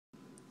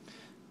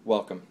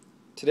Welcome.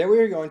 Today we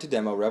are going to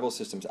demo Revel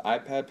Systems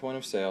iPad point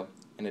of sale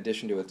in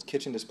addition to its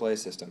kitchen display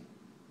system.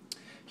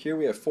 Here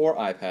we have 4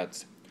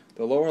 iPads,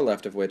 the lower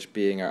left of which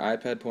being our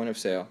iPad point of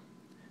sale,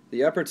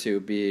 the upper 2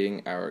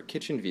 being our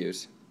kitchen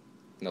views,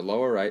 and the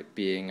lower right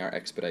being our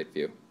expedite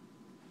view.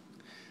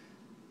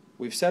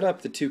 We've set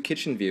up the 2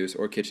 kitchen views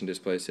or kitchen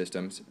display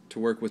systems to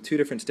work with 2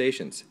 different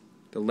stations,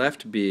 the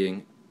left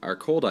being our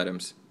cold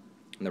items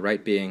and the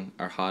right being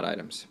our hot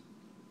items.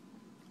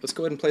 Let's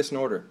go ahead and place an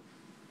order.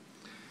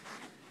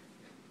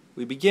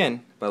 We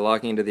begin by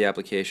logging into the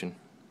application.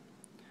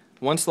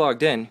 Once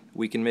logged in,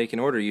 we can make an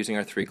order using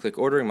our 3-click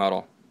ordering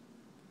model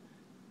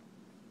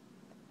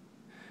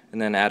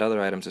and then add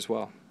other items as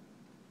well.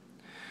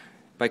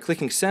 By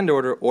clicking Send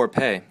Order or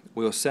Pay,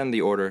 we will send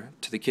the order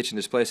to the kitchen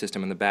display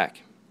system in the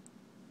back.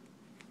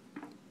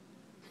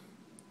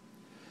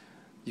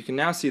 You can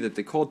now see that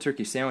the cold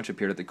turkey sandwich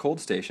appeared at the cold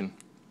station,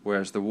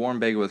 whereas the warm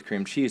bagel with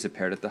cream cheese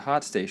appeared at the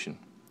hot station.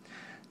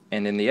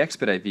 And in the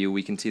expedite view,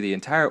 we can see the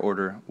entire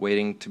order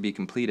waiting to be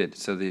completed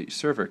so the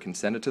server can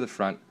send it to the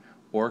front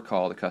or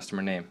call the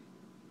customer name.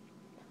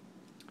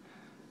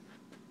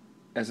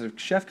 As a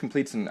chef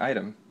completes an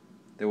item,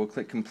 they will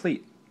click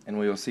Complete, and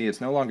we will see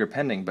it's no longer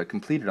pending but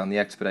completed on the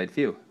expedite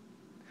view.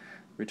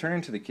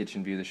 Returning to the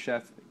kitchen view, the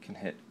chef can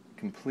hit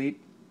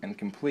Complete and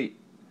Complete,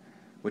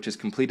 which has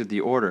completed the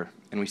order,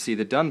 and we see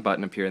the Done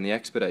button appear in the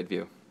expedite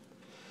view.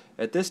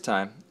 At this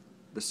time,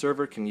 the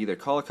server can either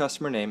call a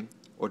customer name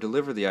or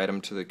deliver the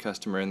item to the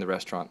customer in the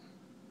restaurant.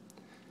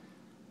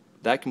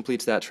 That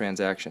completes that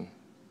transaction.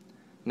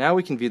 Now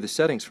we can view the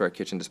settings for our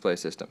kitchen display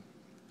system.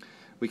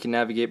 We can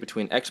navigate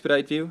between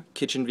expedite view,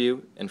 kitchen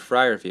view, and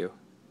fryer view,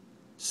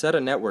 set a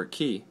network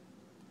key,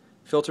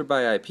 filter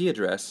by IP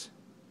address,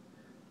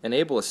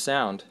 enable a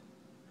sound,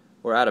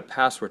 or add a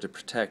password to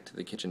protect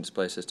the kitchen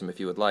display system if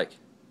you would like.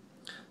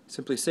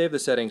 Simply save the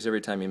settings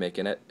every time you make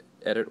an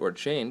edit or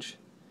change,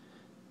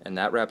 and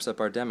that wraps up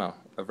our demo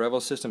of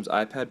Revel Systems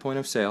iPad point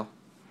of sale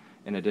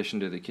in addition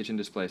to the kitchen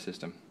display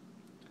system.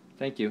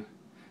 Thank you,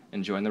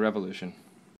 and join the revolution.